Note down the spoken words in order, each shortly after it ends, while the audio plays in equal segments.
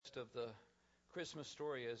rest of the Christmas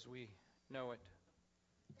story as we know it.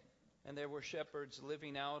 And there were shepherds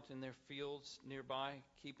living out in their fields nearby,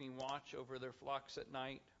 keeping watch over their flocks at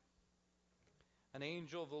night. An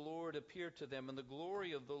angel of the Lord appeared to them, and the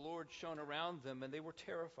glory of the Lord shone around them, and they were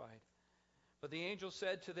terrified. But the angel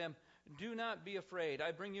said to them, "Do not be afraid.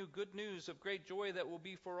 I bring you good news of great joy that will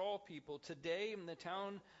be for all people. Today in the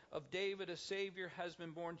town of David a Savior has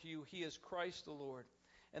been born to you. He is Christ the Lord.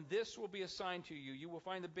 And this will be a sign to you. You will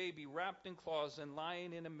find the baby wrapped in cloths and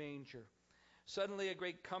lying in a manger." Suddenly a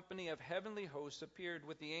great company of heavenly hosts appeared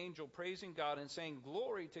with the angel, praising God and saying,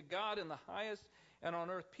 "Glory to God in the highest, and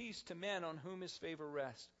on earth peace to men on whom his favor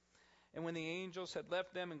rests." And when the angels had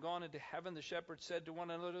left them and gone into heaven, the shepherds said to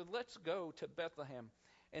one another, "Let's go to Bethlehem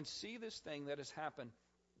and see this thing that has happened,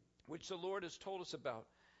 which the Lord has told us about."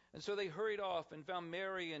 And so they hurried off and found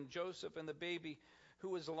Mary and Joseph and the baby who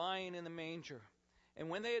was lying in the manger. And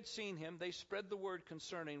when they had seen him, they spread the word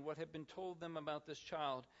concerning what had been told them about this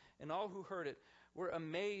child. And all who heard it were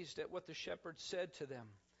amazed at what the shepherds said to them.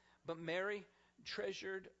 But Mary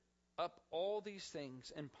treasured up all these things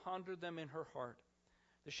and pondered them in her heart.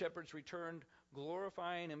 The shepherds returned,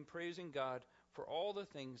 glorifying and praising God for all the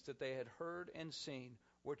things that they had heard and seen,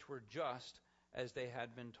 which were just as they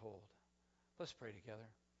had been told. Let's pray together.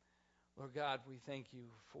 Lord God, we thank you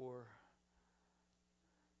for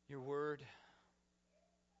your word.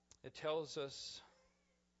 It tells us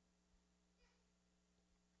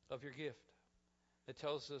of your gift. It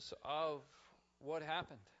tells us of what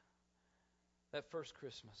happened that first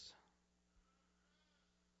Christmas.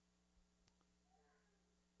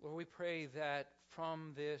 Lord, we pray that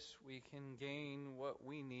from this we can gain what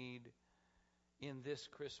we need in this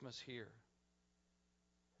Christmas here,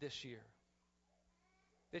 this year.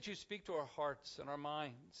 That you speak to our hearts and our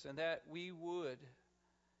minds, and that we would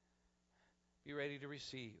be ready to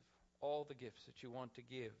receive all the gifts that you want to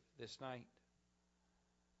give this night,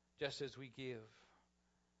 just as we give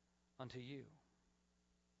unto you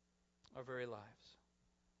our very lives.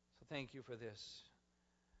 So thank you for this.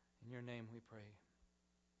 In your name we pray.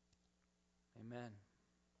 Amen.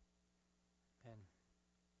 Amen.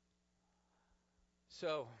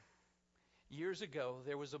 So, years ago,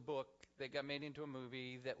 there was a book that got made into a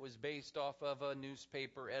movie that was based off of a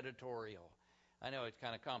newspaper editorial. I know it's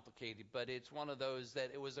kind of complicated, but it's one of those that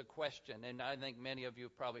it was a question, and I think many of you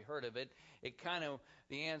have probably heard of it. It kind of,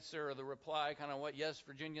 the answer or the reply, kind of what, yes,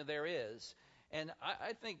 Virginia, there is. And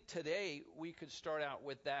I think today we could start out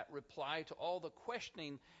with that reply to all the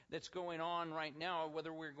questioning that's going on right now,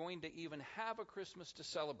 whether we're going to even have a Christmas to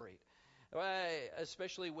celebrate,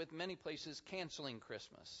 especially with many places canceling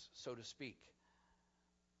Christmas, so to speak.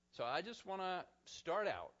 So I just want to start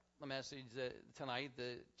out the message tonight,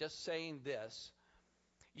 just saying this.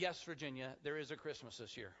 Yes, Virginia, there is a Christmas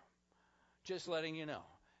this year. Just letting you know,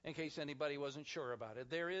 in case anybody wasn't sure about it.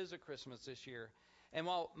 There is a Christmas this year. And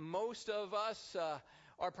while most of us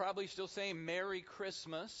are probably still saying Merry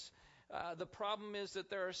Christmas, the problem is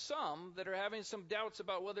that there are some that are having some doubts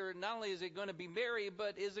about whether not only is it going to be merry,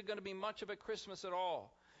 but is it going to be much of a Christmas at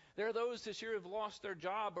all. There are those this year who have lost their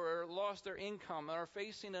job or lost their income and are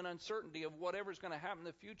facing an uncertainty of whatever's going to happen in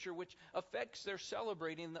the future, which affects their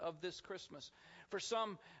celebrating of this Christmas. For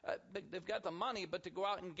some, they've got the money, but to go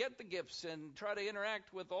out and get the gifts and try to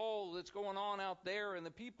interact with all that's going on out there and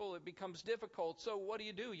the people, it becomes difficult. So what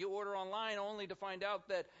do? You order online only to find out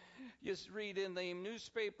that you read in the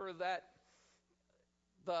newspaper that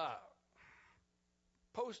the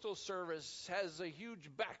Postal Service has a huge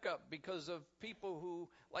backup because of people who,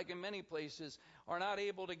 like in many places, are not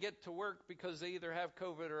able to get to work because they either have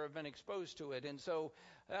COVID or have been exposed to it. And so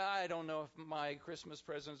I don't know if my Christmas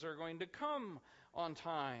presents are going to come on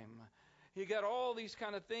time. You got all these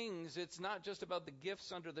kind of things. It's not just about the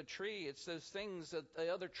gifts under the tree. It's those things, that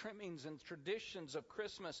the other trimmings and traditions of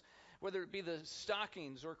Christmas, whether it be the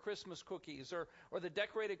stockings or Christmas cookies or the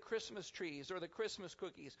decorated Christmas trees or the Christmas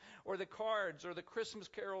cookies or the cards or the Christmas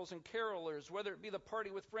carols and carolers, whether it be the party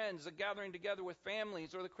with friends, the gathering together with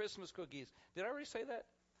families, or the Christmas cookies. Did I already say that?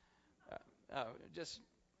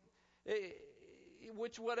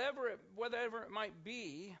 Whatever it might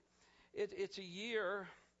be, it's a year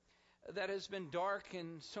that has been dark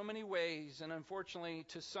in so many ways, and unfortunately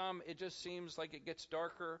to some it just seems like it gets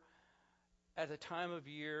darker at a time of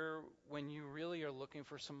year when you really are looking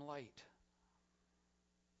for some light.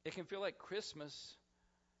 It can feel like Christmas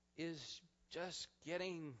is just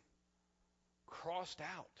getting crossed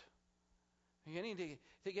out. You need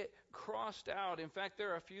to get crossed out. In fact,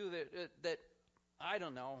 there are a few that I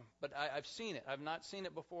don't know, but I've seen it. I've not seen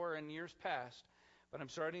it before in years past, but I'm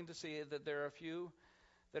starting to see that there are a few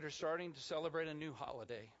that are starting to celebrate a new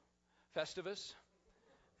holiday, Festivus.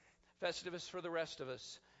 Festivus for the rest of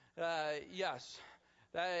us. Yes,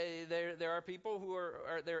 there are people who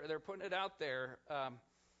they're putting it out there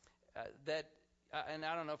that, and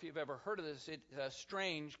I don't know if you've ever heard of this. It's a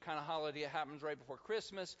strange kind of holiday. It happens right before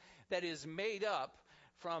Christmas. That is made up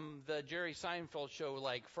from the Jerry Seinfeld show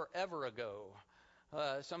like forever ago.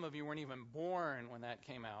 Some of you weren't even born when that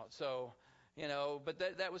came out. So, but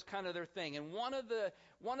that was kind of their thing. And one of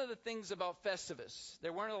the things about Festivus,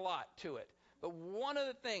 there weren't a lot to it, but one of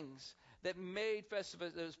the things that made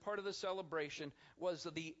Festivus, that was part of the celebration, was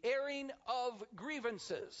the airing of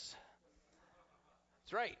grievances.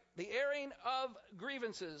 That's right, the airing of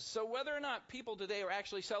grievances. So whether or not people today are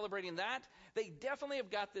actually celebrating that, they definitely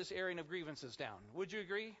have got this airing of grievances down. Would you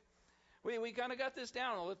agree? We kind of got this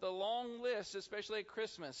down with a long list, especially at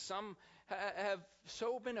Christmas. Some have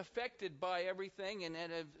so been affected by everything and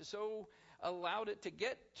have so allowed it to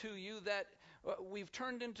get to you that we've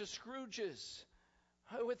turned into Scrooges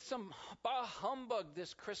with some bah humbug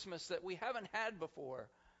this Christmas that we haven't had before.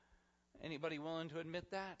 Anybody willing to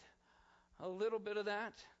admit that? A little bit of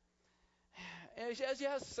that? And he says,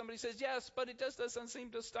 yes. Somebody says, yes, but it just doesn't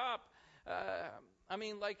seem to stop.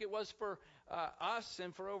 Like it was for us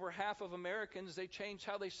and for over half of Americans, they changed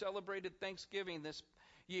how they celebrated Thanksgiving this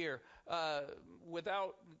year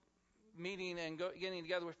without meeting and getting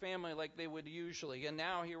together with family like they would usually. And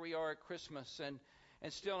now here we are at Christmas and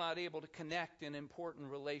still not able to connect in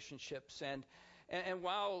important relationships. And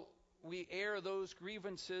while we air those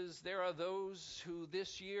grievances, there are those who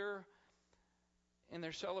this year in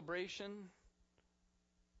their celebration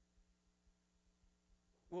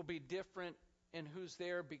will be different in who's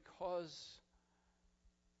there because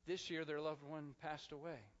this year their loved one passed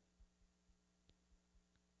away.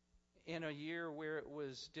 In a year where it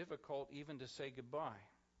was difficult even to say goodbye.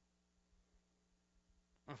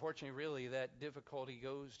 Unfortunately, really, that difficulty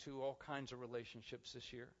goes to all kinds of relationships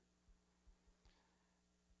this year.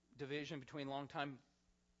 Division between longtime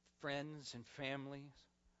friends and families.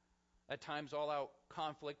 At times, all-out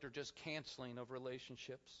conflict or just canceling of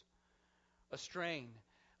relationships. A strain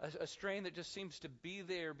that just seems to be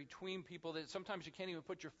there between people that sometimes you can't even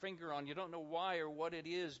put your finger on. You don't know why or what it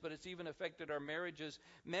is, but it's even affected our marriages,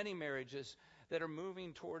 many marriages that are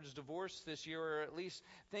moving towards divorce this year, or at least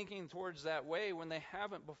thinking towards that way when they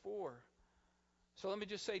haven't before. So let me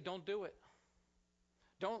just say, don't do it.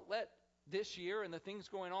 Don't let this year and the things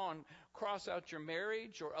going on cross out your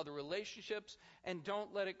marriage or other relationships, and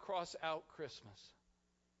don't let it cross out Christmas.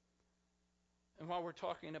 And while we're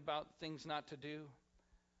talking about things not to do,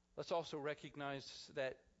 let's also recognize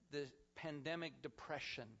that the pandemic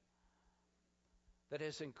depression that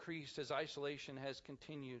has increased as isolation has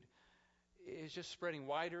continued is just spreading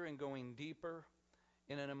wider and going deeper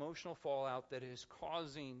in an emotional fallout that is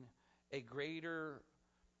causing a greater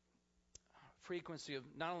frequency of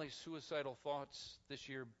not only suicidal thoughts this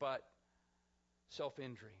year, but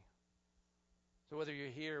self-injury. So whether you're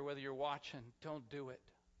here, whether you're watching, don't do it.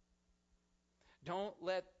 Don't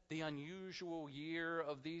let the unusual year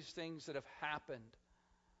of these things that have happened,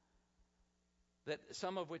 that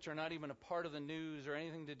some of which are not even a part of the news or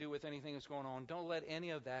anything to do with anything that's going on, don't let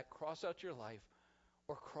any of that cross out your life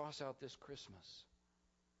or cross out this Christmas.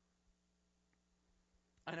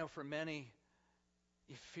 I know for many,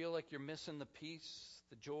 you feel like you're missing the peace,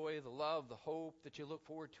 the joy, the love, the hope that you look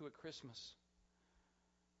forward to at Christmas.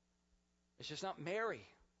 It's just not merry.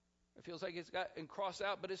 It feels like it's got and crossed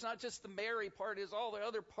out, but it's not just the merry part, it's all the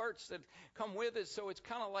other parts that come with it. So it's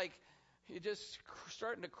kind of like you're just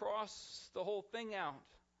starting to cross the whole thing out.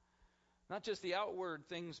 Not just the outward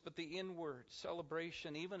things, but the inward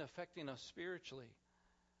celebration, even affecting us spiritually,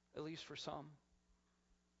 at least for some.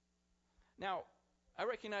 Now, I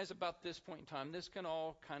recognize about this point in time, this can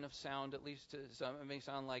all kind of sound, at least to some, it may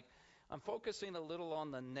sound like I'm focusing a little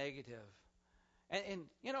on the negative. And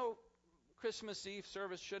Christmas Eve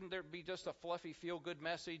service, shouldn't there be just a fluffy feel-good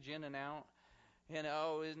message in and out?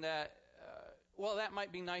 Isn't that, well, that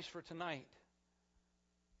might be nice for tonight,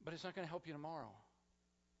 but it's not going to help you tomorrow.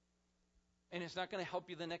 And it's not going to help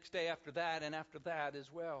you the next day after that and after that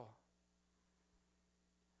as well.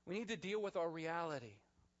 We need to deal with our reality.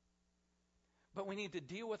 But we need to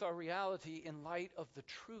deal with our reality in light of the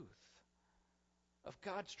truth, of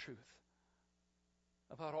God's truth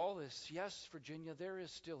about all this. Yes, Virginia, there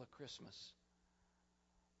is still a Christmas.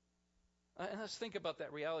 And let's think about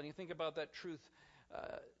that reality. Think about that truth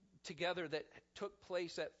together that took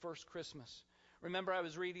place at first Christmas. Remember, I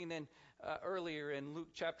was reading earlier in Luke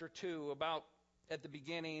chapter 2 about at the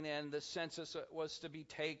beginning, and the census was to be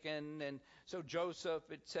taken. And so Joseph,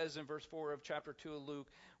 it says in verse 4 of chapter 2 of Luke,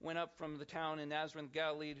 went up from the town in Nazareth,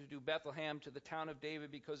 Galilee, to do Bethlehem, to the town of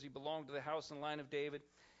David, because he belonged to the house and line of David.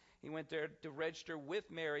 He went there to register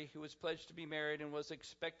with Mary, who was pledged to be married and was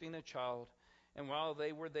expecting a child. And while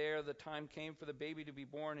they were there, the time came for the baby to be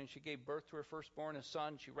born, and she gave birth to her firstborn, a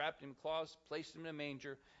son. She wrapped him in cloths, placed him in a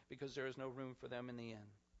manger, because there was no room for them in the inn.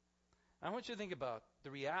 I want you to think about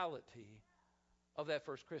the reality of that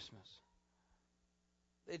first Christmas.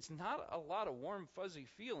 It's not a lot of warm, fuzzy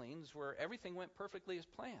feelings where everything went perfectly as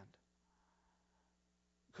planned.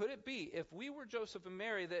 Could it be, if we were Joseph and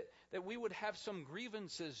Mary, that we would have some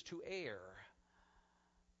grievances to air?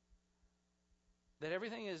 That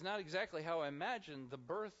everything is not exactly how I imagined the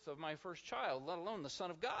birth of my first child, let alone the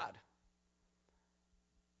Son of God.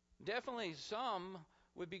 Definitely some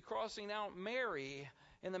would be crossing out Mary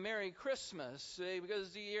in the Merry Christmas,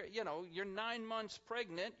 because you're 9 months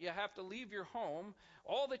pregnant, you have to leave your home,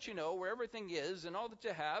 all that you know, where everything is, and all that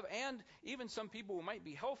you have, and even some people who might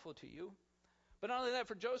be helpful to you. But not only that,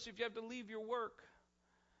 for Joseph, you have to leave your work.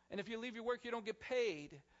 And if you leave your work, you don't get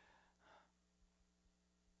paid.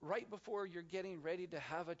 Right before you're getting ready to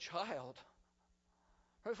have a child.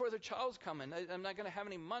 Right before the child's coming. I'm not going to have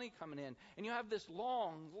any money coming in. And you have this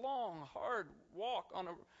long, long, hard walk on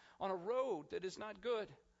a road that is not good.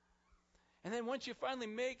 And then once you finally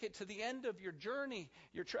make it to the end of your journey,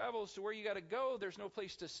 your travels to where you got to go, there's no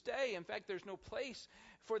place to stay. In fact, there's no place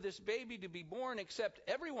for this baby to be born except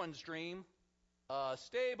everyone's dream.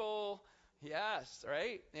 Stable. Yes,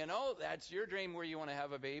 right? That's your dream where you want to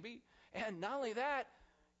have a baby. And not only that,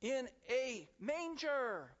 in a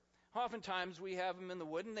manger. Oftentimes we have them in the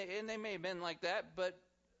wood, and they may have been like that, but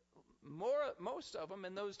most of them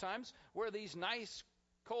in those times were these nice,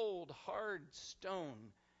 cold, hard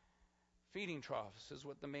stone feeding troughs, is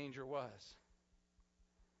what the manger was.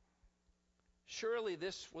 Surely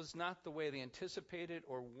this was not the way they anticipated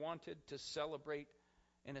or wanted to celebrate,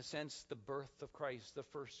 in a sense, the birth of Christ, the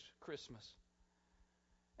first Christmas.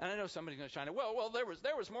 And I know somebody's going to chime in, well,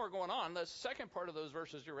 there was more going on. The second part of those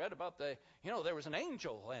verses you read about there was an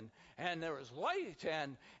angel, and there was light,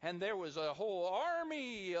 and there was a whole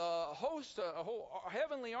army, a whole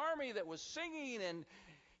heavenly army that was singing, and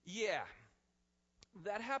yeah,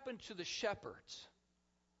 that happened to the shepherds.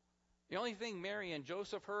 The only thing Mary and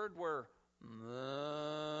Joseph heard were,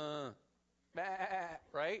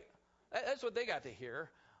 right? That's what they got to hear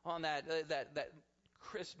on that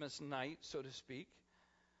Christmas night, so to speak.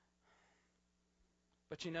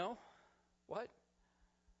 But you know what?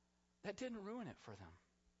 That didn't ruin it for them.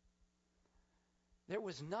 There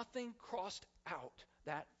was nothing crossed out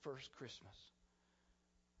that first Christmas.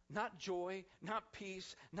 Not joy, not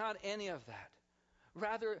peace, not any of that.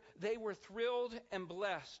 Rather, they were thrilled and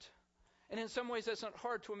blessed. And in some ways, that's not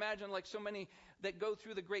hard to imagine, like so many that go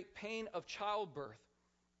through the great pain of childbirth.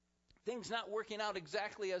 Things not working out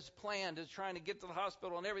exactly as planned, as trying to get to the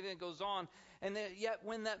hospital and everything that goes on. And yet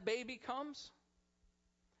when that baby comes,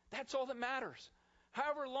 that's all that matters.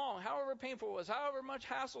 However long, however painful it was, however much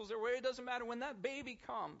hassles there were, it doesn't matter. When that baby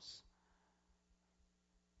comes,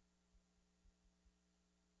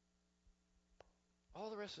 all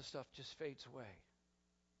the rest of the stuff just fades away.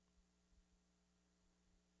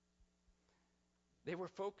 They were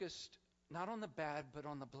focused not on the bad, but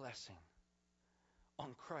on the blessing,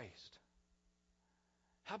 on Christ.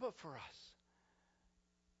 How about for us?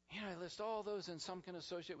 I list all those, and some can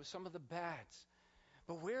associate with some of the bads.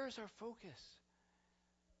 But where is our focus?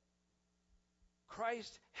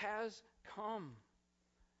 Christ has come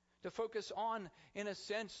to focus on, in a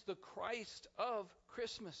sense, the Christ of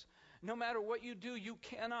Christmas. No matter what you do, you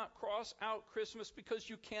cannot cross out Christmas because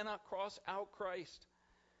you cannot cross out Christ.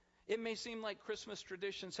 It may seem like Christmas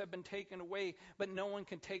traditions have been taken away, but no one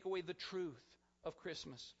can take away the truth of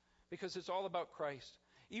Christmas because it's all about Christ.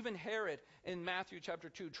 Even Herod in Matthew chapter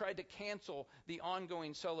 2 tried to cancel the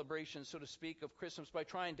ongoing celebration, so to speak, of Christmas by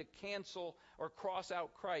trying to cancel or cross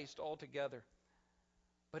out Christ altogether.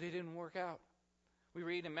 But it didn't work out. We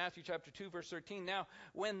read in Matthew chapter 2, verse 13, "Now,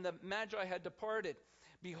 when the Magi had departed,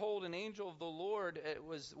 behold, an angel of the Lord,"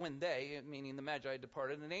 when they, meaning the Magi, had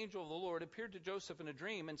departed, "an angel of the Lord appeared to Joseph in a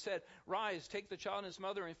dream and said, 'Rise, take the child and his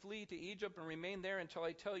mother and flee to Egypt and remain there until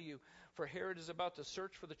I tell you, for Herod is about to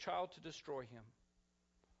search for the child to destroy him.'"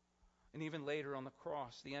 And even later on the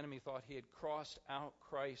cross, the enemy thought he had crossed out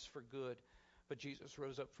Christ for good, but Jesus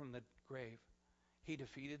rose up from the grave. He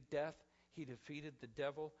defeated death, he defeated the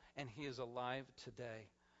devil, and he is alive today.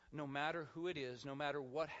 No matter who it is, no matter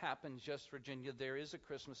what happens, Just Virginia, there is a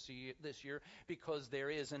Christmas this year because there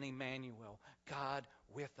is an Emmanuel, God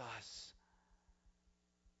with us.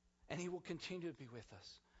 And he will continue to be with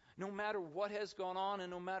us. No matter what has gone on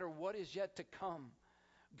and no matter what is yet to come,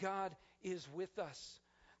 God is with us.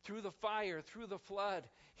 through the fire, through the flood.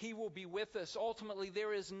 He will be with us. Ultimately,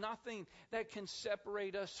 there is nothing that can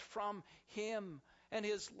separate us from Him and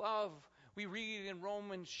His love. We read in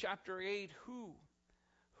Romans chapter 8,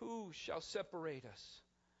 who shall separate us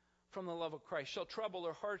from the love of Christ? Shall trouble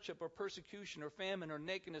or hardship or persecution or famine or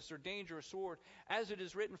nakedness or danger or sword? As it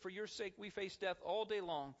is written, for your sake we face death all day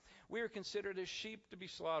long. We are considered as sheep to be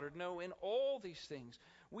slaughtered. No, in all these things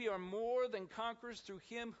we are more than conquerors through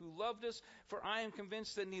Him who loved us. For I am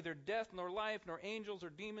convinced that neither death nor life, nor angels or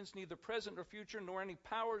demons, neither present nor future, nor any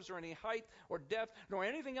powers or any height or depth, nor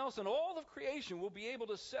anything else in all of creation will be able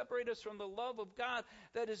to separate us from the love of God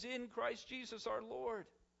that is in Christ Jesus our Lord.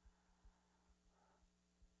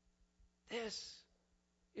 This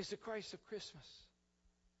is the Christ of Christmas.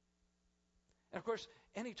 And of course,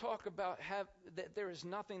 any talk about that there is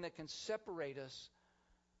nothing that can separate us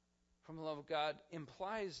from the love of God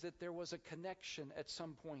implies that there was a connection at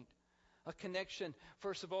some point. A connection,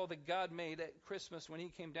 first of all, that God made at Christmas when He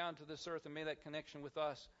came down to this earth and made that connection with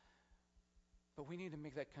us. But we need to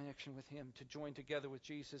make that connection with Him, to join together with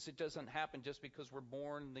Jesus. It doesn't happen just because we're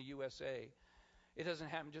born in the USA. It doesn't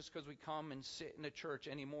happen just because we come and sit in a church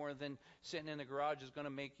any more than sitting in a garage is going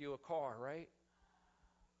to make you a car, right?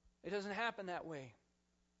 It doesn't happen that way.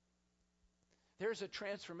 There's a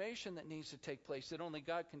transformation that needs to take place that only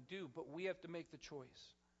God can do, but we have to make the choice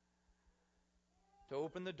to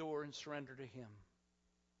open the door and surrender to Him.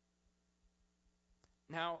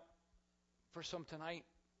 Now, for some tonight,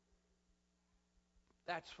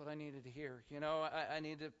 that's what I needed to hear. You know, I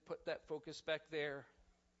need to put that focus back there.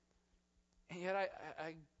 And yet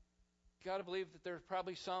I got to believe that there's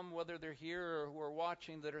probably some, whether they're here or who are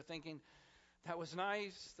watching, that are thinking, that was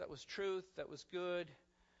nice, that was truth, that was good.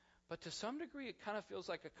 But to some degree, it kind of feels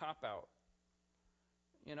like a cop-out.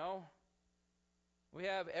 You know, we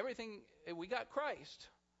have everything, we got Christ,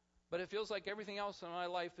 but it feels like everything else in my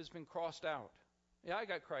life has been crossed out. Yeah, I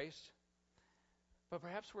got Christ, but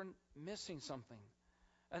perhaps we're missing something.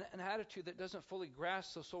 An attitude that doesn't fully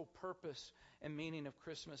grasp the sole purpose and meaning of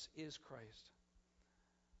Christmas is Christ.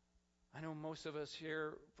 I know most of us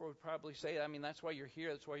here would probably say, I mean, that's why you're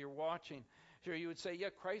here, that's why you're watching. Here you would say, yeah,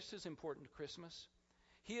 Christ is important to Christmas.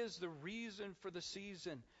 He is the reason for the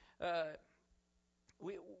season.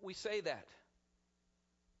 We say that.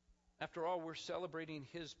 After all, we're celebrating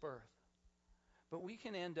His birth. But we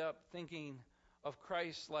can end up thinking of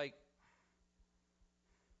Christ like,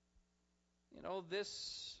 you know,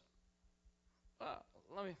 this,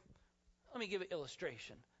 let me give an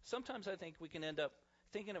illustration. Sometimes I think we can end up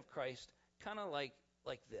thinking of Christ kind of like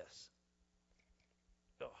this.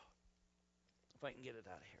 Oh, if I can get it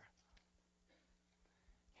out of here.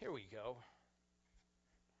 Here we go.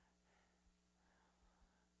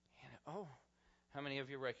 Oh, how many of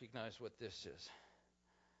you recognize what this is?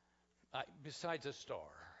 Besides a star.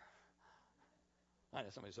 I know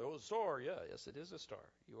somebody said, oh, a star. Yeah, yes, it is a star.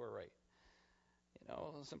 You are right. You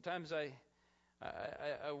know, sometimes I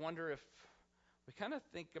wonder if we kind of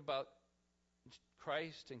think about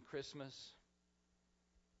Christ and Christmas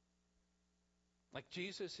like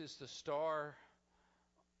Jesus is the star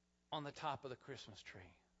on the top of the Christmas tree.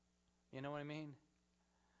 You know what I mean?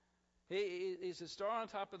 He's the star on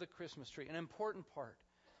top of the Christmas tree, an important part.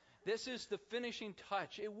 This is the finishing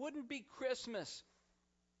touch. It wouldn't be Christmas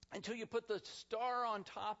until you put the star on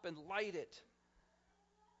top and light it.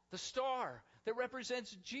 The star that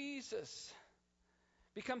represents Jesus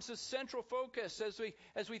becomes the central focus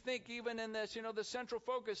as we think even in this, you know, the central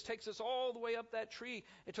focus takes us all the way up that tree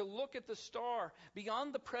and to look at the star,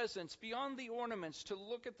 beyond the presents, beyond the ornaments, to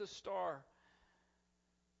look at the star.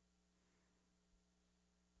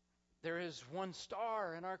 There is one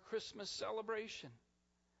star in our Christmas celebration.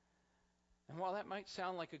 And while that might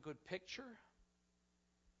sound like a good picture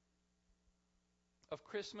of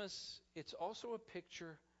Christmas, it's also a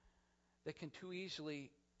picture that can too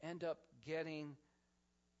easily end up getting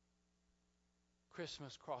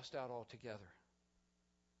Christmas crossed out altogether.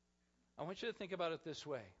 I want you to think about it this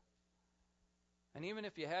way. And even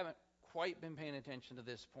if you haven't quite been paying attention to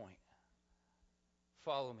this point,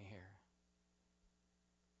 follow me here.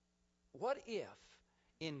 What if,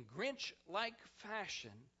 in Grinch-like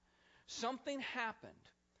fashion, something happened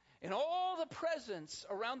and all the presents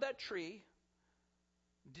around that tree,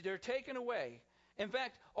 they're taken away. In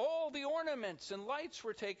fact, all the ornaments and lights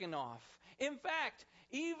were taken off. In fact,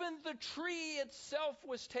 even the tree itself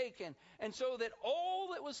was taken. And so that all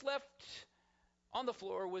that was left on the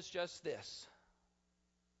floor was just this.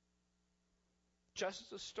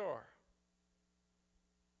 Just a star.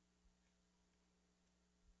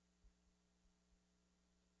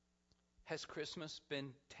 Has Christmas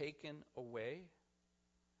been taken away?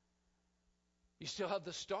 You still have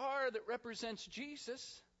the star that represents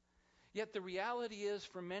Jesus. Yet the reality is,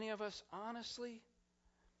 for many of us, honestly,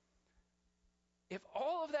 if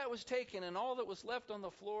all of that was taken and all that was left on the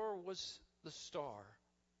floor was the star,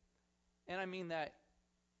 and I mean that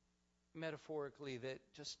metaphorically, that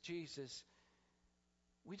just Jesus,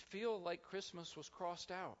 we'd feel like Christmas was crossed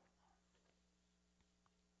out.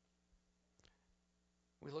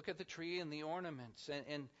 We look at the tree and the ornaments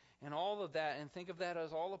and all of that and think of that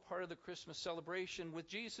as all a part of the Christmas celebration, with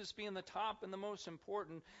Jesus being the top and the most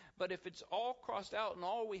important. But if it's all crossed out and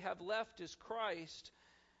all we have left is Christ,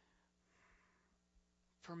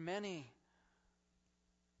 for many,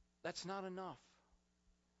 that's not enough.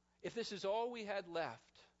 If this is all we had left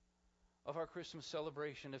of our Christmas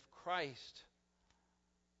celebration, if Christ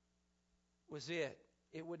was it,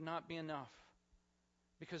 it would not be enough.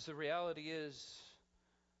 Because the reality is,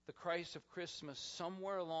 the Christ of Christmas,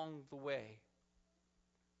 somewhere along the way,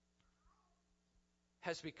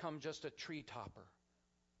 has become just a tree topper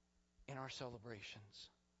in our celebrations.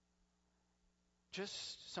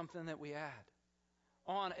 Just something that we add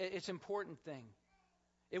on. It's an important thing.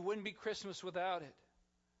 It wouldn't be Christmas without it.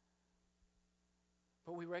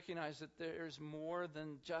 But we recognize that there's more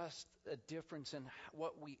than just a difference in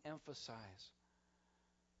what we emphasize.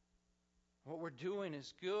 What we're doing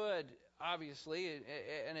is good, obviously,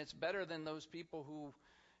 and it's better than those people who,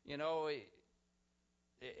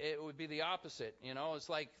 it would be the opposite. It's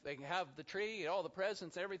like they have the tree, all the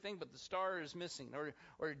presents, everything, but the star is missing,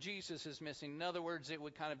 or Jesus is missing. In other words, it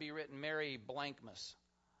would kind of be written Mary Blankmas.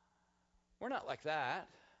 We're not like that.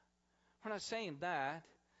 We're not saying that.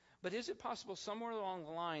 But is it possible somewhere along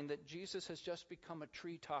the line that Jesus has just become a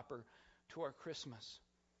tree topper to our Christmas,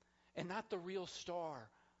 and not the real star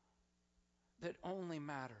that only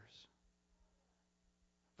matters?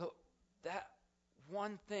 That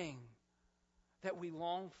one thing that we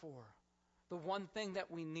long for, the one thing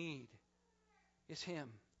that we need, is Him.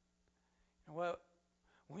 Well,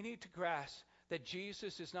 we need to grasp that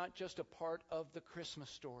Jesus is not just a part of the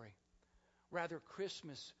Christmas story. Rather,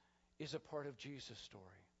 Christmas is a part of Jesus' story.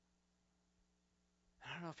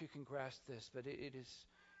 I don't know if you can grasp this, but it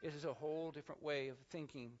is a whole different way of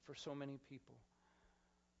thinking for so many people.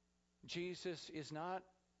 Jesus is not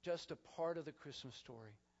just a part of the Christmas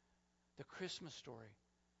story. The Christmas story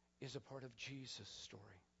is a part of Jesus'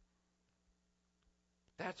 story.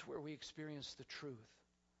 That's where we experience the truth.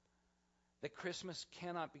 That Christmas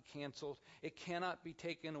cannot be canceled. It cannot be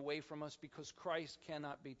taken away from us, because Christ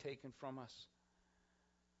cannot be taken from us.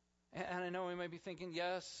 And I know we may be thinking,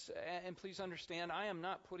 yes, and please understand, I am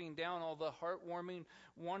not putting down all the heartwarming,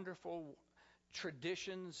 wonderful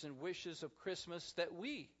traditions and wishes of Christmas that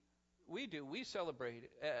we do. We celebrate,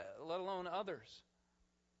 let alone others.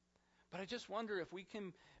 But I just wonder if we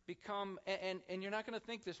can become, and you're not going to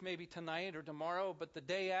think this maybe tonight or tomorrow, but the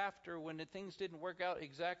day after, when things didn't work out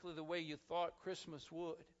exactly the way you thought Christmas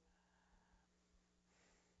would.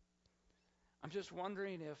 I'm just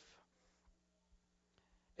wondering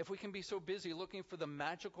if we can be so busy looking for the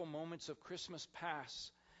magical moments of Christmas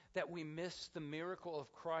past that we miss the miracle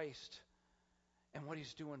of Christ and what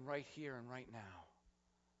He's doing right here and right now.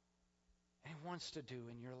 And He wants to do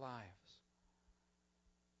in your lives.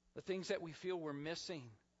 The things that we feel we're missing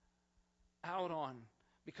out on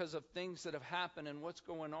because of things that have happened and what's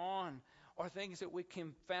going on are things that we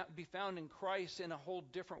can be found in Christ in a whole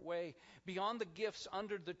different way. Beyond the gifts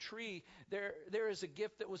under the tree, there is a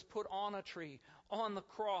gift that was put on a tree, on the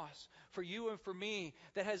cross, for you and for me,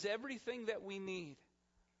 that has everything that we need.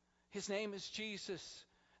 His name is Jesus.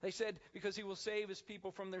 They said because He will save His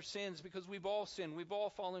people from their sins, because we've all sinned. We've all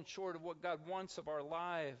fallen short of what God wants of our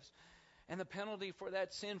lives. And the penalty for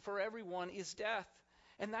that sin for everyone is death.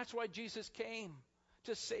 And that's why Jesus came,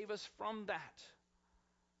 to save us from that.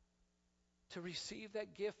 To receive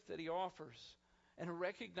that gift that He offers, and to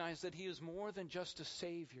recognize that He is more than just a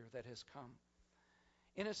Savior that has come.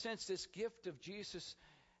 In a sense, this gift of Jesus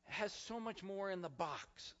has so much more in the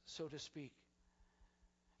box, so to speak.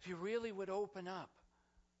 If you really would open up.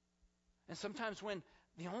 And sometimes when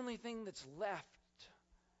the only thing that's left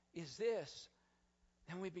is this,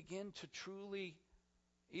 then we begin to truly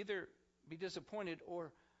either be disappointed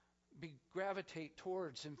or gravitate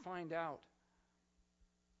towards and find out.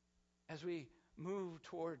 As we move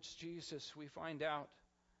towards Jesus, we find out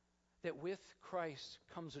that with Christ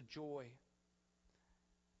comes a joy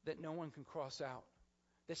that no one can cross out.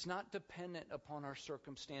 That's not dependent upon our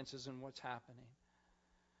circumstances and what's happening.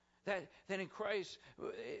 That in Christ,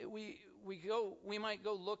 we might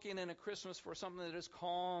go looking in a Christmas for something that is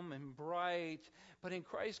calm and bright, but in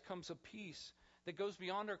Christ comes a peace that goes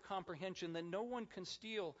beyond our comprehension, that no one can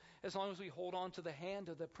steal as long as we hold on to the hand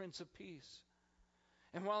of the Prince of Peace.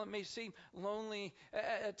 And while it may seem lonely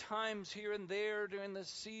at times here and there during the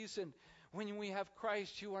season, when we have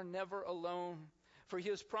Christ, you are never alone. For He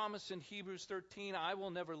has promised in Hebrews 13, I will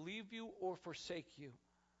never leave you or forsake you.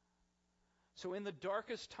 So in the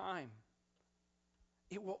darkest time,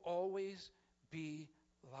 it will always be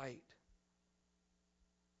light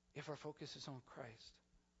if our focus is on Christ.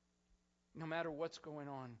 No matter what's going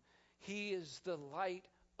on, He is the light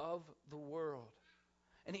of the world.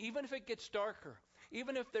 And even if it gets darker,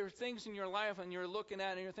 even if there are things in your life and you're looking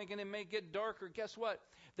at it and you're thinking it may get darker, guess what?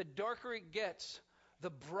 The darker it gets, the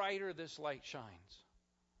brighter this light shines.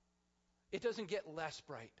 It doesn't get less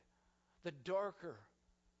bright. The darker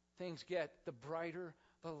things get, the brighter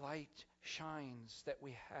the light shines that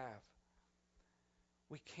we have.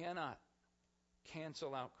 We cannot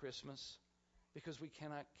cancel out Christmas because we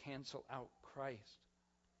cannot cancel out Christ.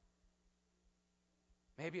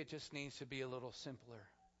 Maybe it just needs to be a little simpler.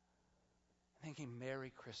 Thinking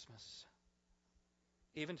Merry Christmas.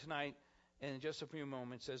 Even tonight, in just a few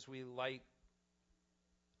moments, as we light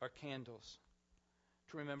our candles,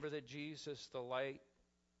 to remember that Jesus, the light,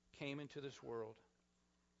 came into this world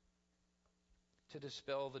to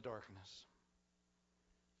dispel the darkness.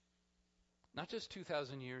 Not just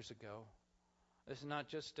 2,000 years ago. This is not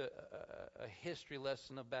just a history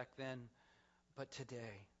lesson of back then, but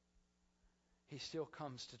today. He still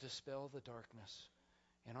comes to dispel the darkness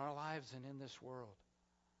in our lives and in this world.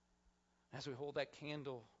 As we hold that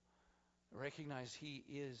candle, recognize He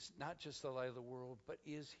is not just the light of the world, but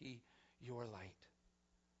is He your light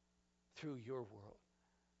through your world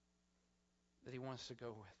that He wants to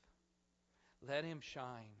go with. Let Him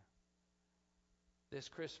shine this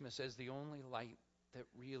Christmas as the only light that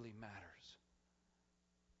really matters.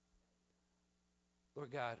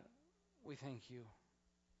 Lord God, we thank You,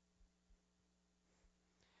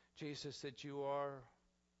 Jesus, that You are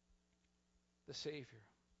the Savior.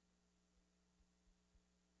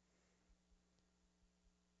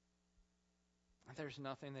 And there's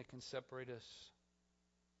nothing that can separate us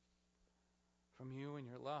from You and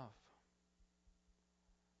Your love.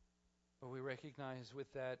 But we recognize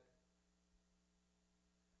with that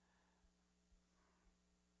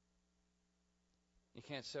you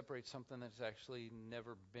can't separate something that's actually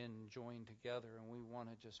never been joined together, and we want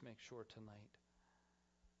to just make sure tonight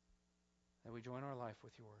that we join our life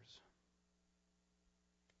with Yours.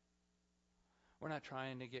 We're not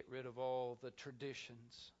trying to get rid of all the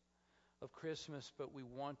traditions of Christmas, but we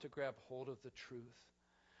want to grab hold of the truth.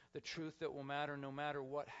 The truth that will matter no matter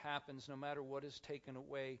what happens, no matter what is taken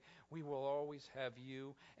away. We will always have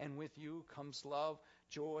You, and with You comes love,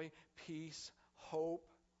 joy, peace, hope.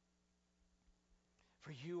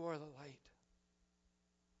 For You are the light.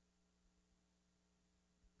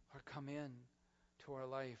 Lord, come in to our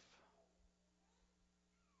life.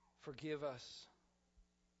 Forgive us.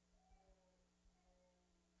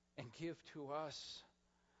 And give to us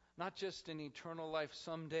not just an eternal life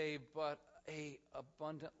someday, but an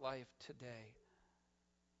abundant life today.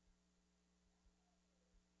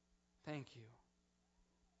 Thank You.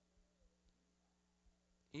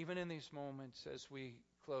 Even in these moments as we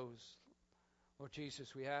close, Lord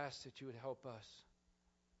Jesus, we ask that You would help us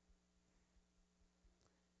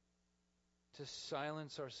to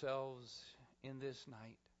silence ourselves in this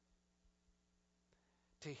night,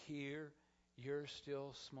 to hear Your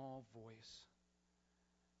still small voice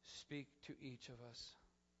speak to each of us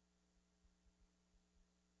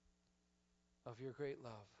of Your great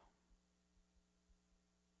love.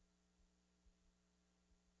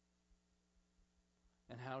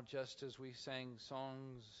 And how just as we sang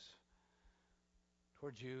songs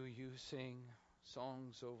towards You, You sing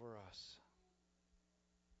songs over us.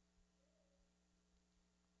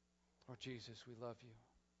 Lord Jesus, we love You.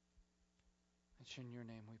 It's in Your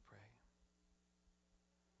name we pray.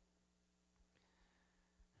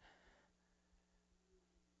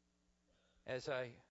 As I